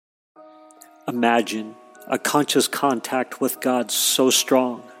Imagine a conscious contact with God so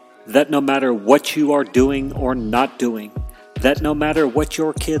strong that no matter what you are doing or not doing, that no matter what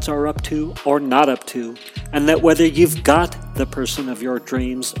your kids are up to or not up to, and that whether you've got the person of your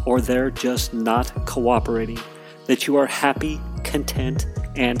dreams or they're just not cooperating, that you are happy, content,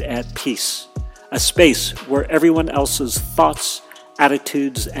 and at peace. A space where everyone else's thoughts,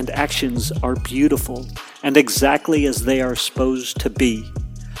 attitudes, and actions are beautiful and exactly as they are supposed to be.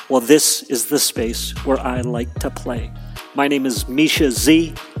 Well, this is the space where I like to play. My name is Misha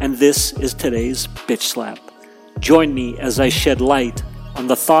Z, and this is today's Bitch Slap. Join me as I shed light on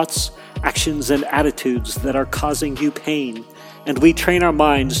the thoughts, actions, and attitudes that are causing you pain, and we train our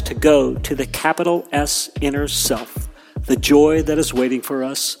minds to go to the capital S inner self, the joy that is waiting for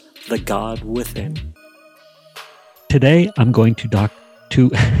us, the God within. Today, I'm going to talk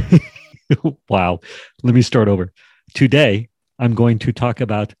to... Wow, let me start over. Today, I'm going to talk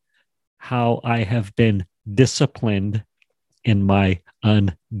about how I have been disciplined in my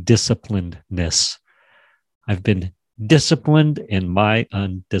undisciplinedness. I've been disciplined in my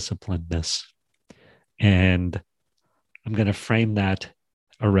undisciplinedness. And I'm going to frame that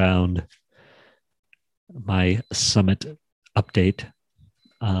around my summit update.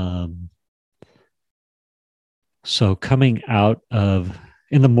 So coming out of,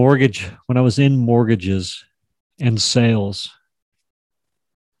 in the mortgage, when I was in mortgages and sales,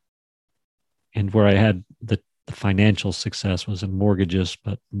 and where I had the financial success was in mortgages,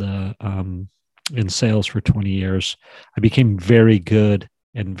 but in sales for 20 years, I became very good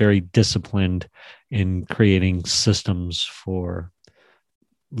and very disciplined in creating systems for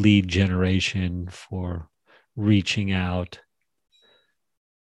lead generation, for reaching out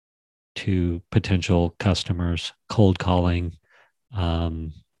to potential customers, cold calling.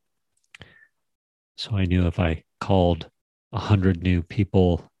 So I knew if I called 100 new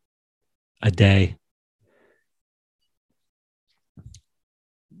people a day,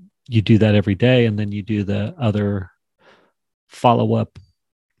 you do that every day, and then you do the other follow-up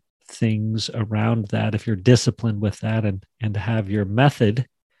things around that. If you're disciplined with that and have your method,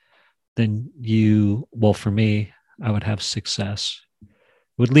 then for me, I would have success. It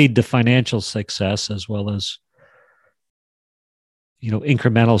would lead to financial success as well as,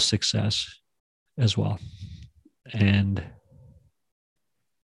 incremental success as well. And,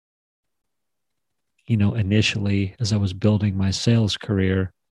 initially, as I was building my sales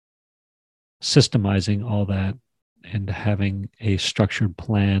career, systemizing all that and having a structured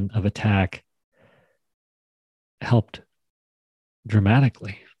plan of attack helped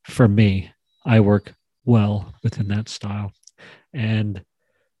dramatically for me. I work well within that style. And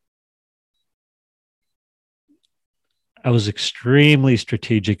I was extremely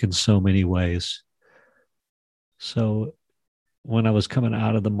strategic in so many ways. So when I was coming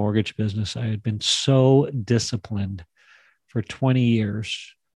out of the mortgage business, I had been so disciplined for 20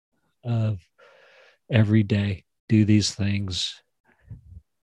 years of every day, do these things.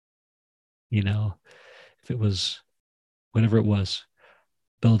 If it was, whatever it was,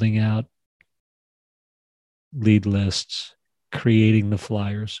 building out lead lists, creating the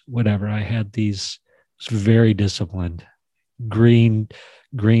flyers, whatever. I had these, was very disciplined. Green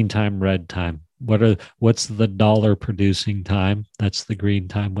time, red time. What's the dollar producing time? That's the green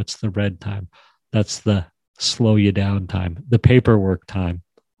time. What's the red time? That's the slow you down time, the paperwork time,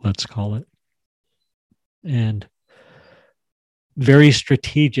 let's call it. And very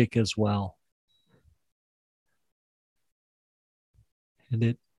strategic as well. And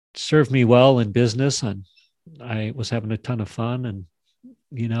it served me well in business, and I was having a ton of fun, and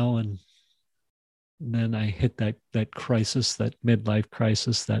then I hit that crisis, that midlife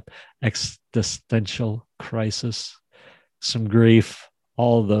crisis, that existential crisis, some grief,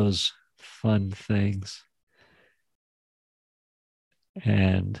 all those fun things.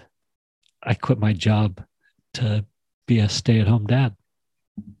 And I quit my job to be a stay-at-home dad.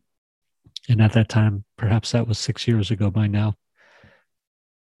 And at that time, perhaps that was 6 years ago by now,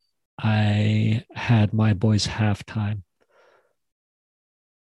 I had my boys half-time.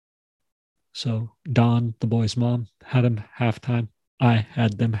 So Dawn, the boy's mom, had him half-time. I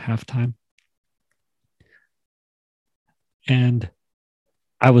had them half-time. And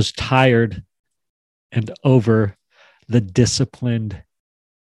I was tired and over the disciplined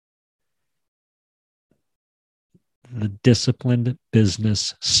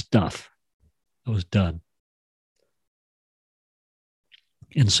business stuff. I was done.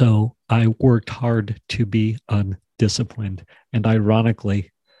 And so I worked hard to be undisciplined. And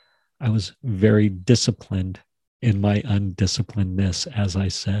ironically, I was very disciplined in my undisciplinedness, as I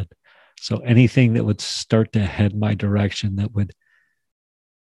said. So anything that would start to head my direction, that would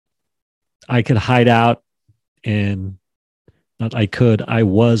I could hide out in, not I could, I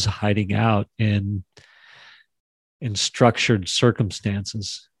was hiding out in structured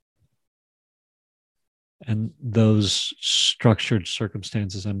circumstances. And those structured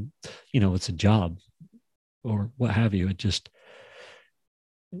circumstances, it's a job or what have you. It just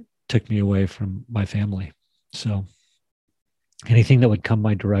took me away from my family. So anything that would come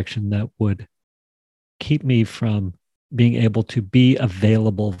my direction that would keep me from being able to be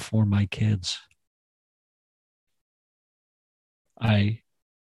available for my kids, I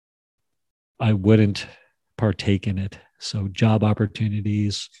wouldn't partake in it. So job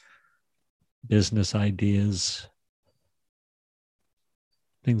opportunities, business ideas,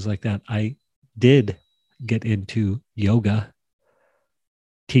 things like that. I did get into yoga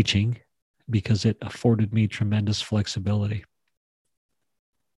teaching because it afforded me tremendous flexibility.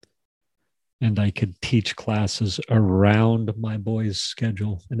 And I could teach classes around my boys'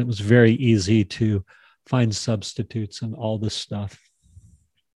 schedule. And it was very easy to find substitutes and all this stuff.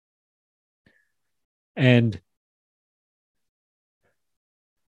 And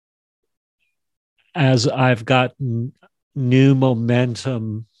as I've gotten new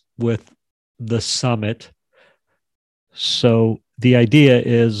momentum with the summit, so the idea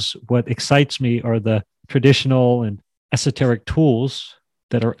is, what excites me are the traditional and esoteric tools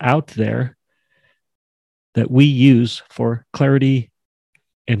that are out there that we use for clarity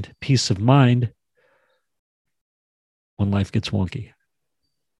and peace of mind when life gets wonky,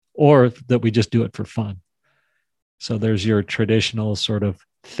 or that we just do it for fun. So there's your traditional sort of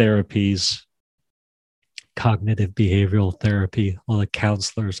therapies, cognitive behavioral therapy, all the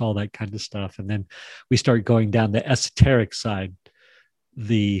counselors, all that kind of stuff. And then we start going down the esoteric side,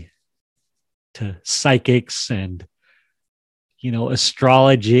 to psychics and,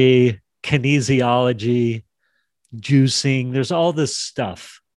 astrology, kinesiology, juicing. There's all this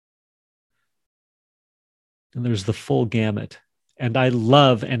stuff. And there's the full gamut. And I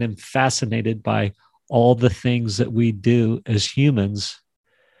love and am fascinated by all the things that we do as humans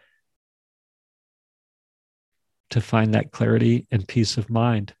to find that clarity and peace of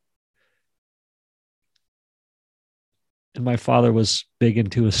mind. And my father was big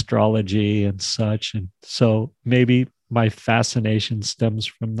into astrology and such. And so maybe my fascination stems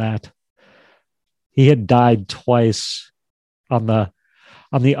from that. He had died twice on the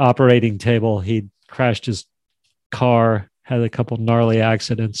operating table. He crashed his car, had a couple gnarly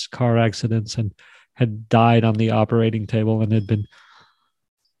car accidents, and had died on the operating table and had been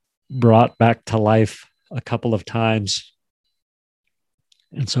brought back to life a couple of times.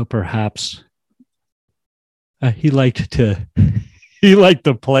 And so perhaps he liked to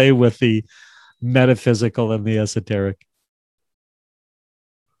play with the metaphysical and the esoteric.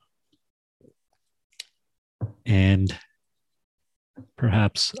 And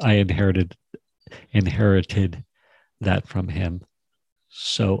perhaps I inherited that from him.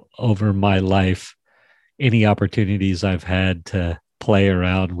 So over my life, any opportunities I've had to play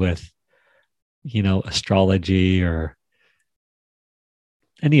around with, astrology or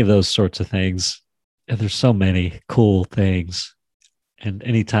any of those sorts of things, and there's so many cool things. And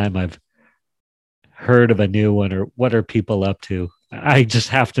anytime I've heard of a new one or what are people up to, I just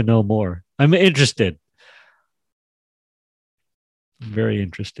have to know more. I'm interested. Very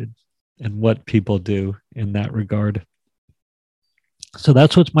interested in what people do in that regard. So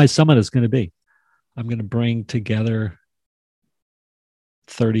that's what my summit is going to be. I'm going to bring together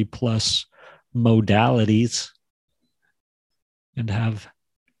 30 plus modalities and have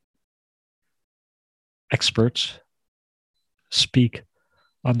experts speak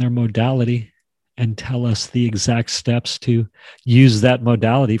on their modality and tell us the exact steps to use that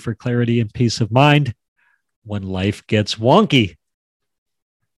modality for clarity and peace of mind when life gets wonky.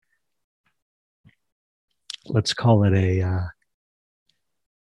 Let's call it a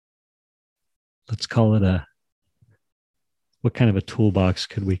what kind of a toolbox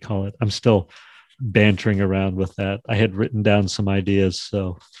could we call it? I'm still bantering around with that. I had written down some ideas.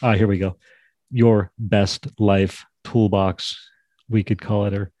 So here we go. Your best life toolbox, we could call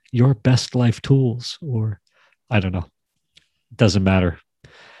it, or your best life tools, or I don't know. It doesn't matter.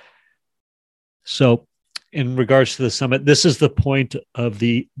 So in regards to the summit, this is the point of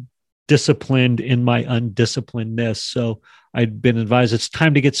the disciplined in my undisciplinedness. So I'd been advised it's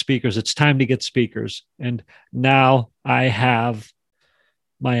time to get speakers. It's time to get speakers. And now I have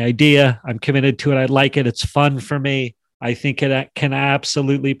my idea. I'm committed to it. I like it. It's fun for me. I think it can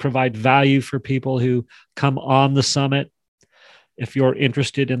absolutely provide value for people who come on the summit. If you're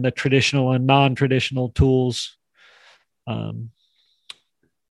interested in the traditional and non-traditional tools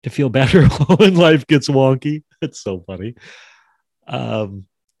to feel better when life gets wonky. It's so funny.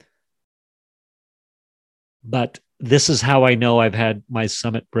 But this is how I know I've had my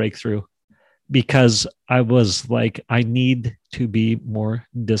summit breakthrough, because I was like, I need to be more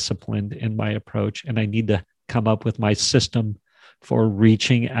disciplined in my approach, and I need to come up with my system for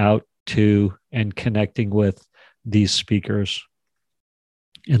reaching out to and connecting with these speakers.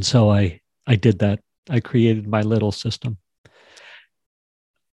 And so I did that. I created my little system,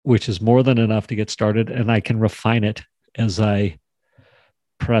 which is more than enough to get started, and I can refine it as I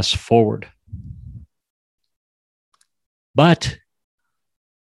press forward. But,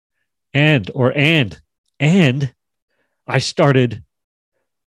 and I started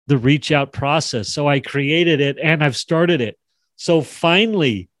the reach out process. So I created it and I've started it. So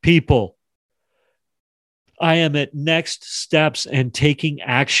finally, people, I am at next steps and taking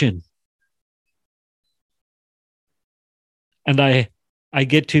action. And I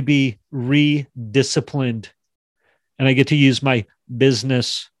get to be redisciplined, and I get to use my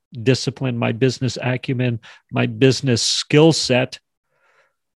business discipline, my business acumen, my business skill set.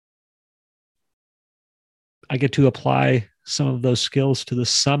 I get to apply some of those skills to the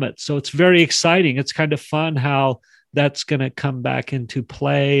summit. So it's very exciting. It's kind of fun how that's going to come back into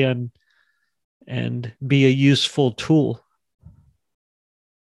play and be a useful tool.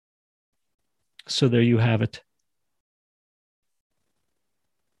 So there you have it.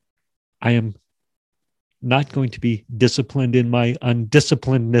 I am not going to be disciplined in my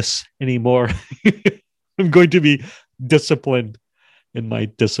undisciplinedness anymore. I'm going to be disciplined in my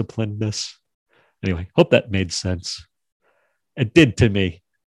disciplinedness. Anyway, hope that made sense. It did to me.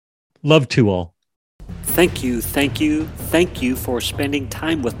 Love to all. Thank you for spending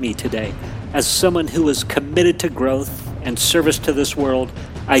time with me today. As someone who is committed to growth and service to this world,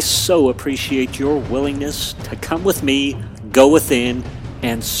 I so appreciate your willingness to come with me, go within,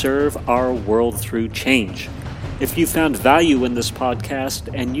 and serve our world through change. If you found value in this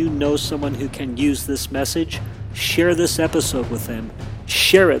podcast and you know someone who can use this message, share this episode with them.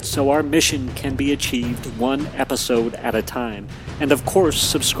 Share it so our mission can be achieved one episode at a time. And of course,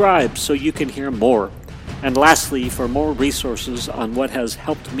 subscribe so you can hear more. And lastly, for more resources on what has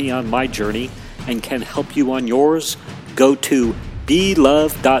helped me on my journey and can help you on yours, go to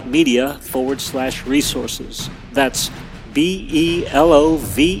belove.media/resources. That's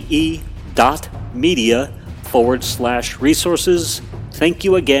BELOVE.media/resources. Thank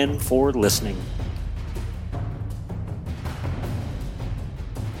you again for listening.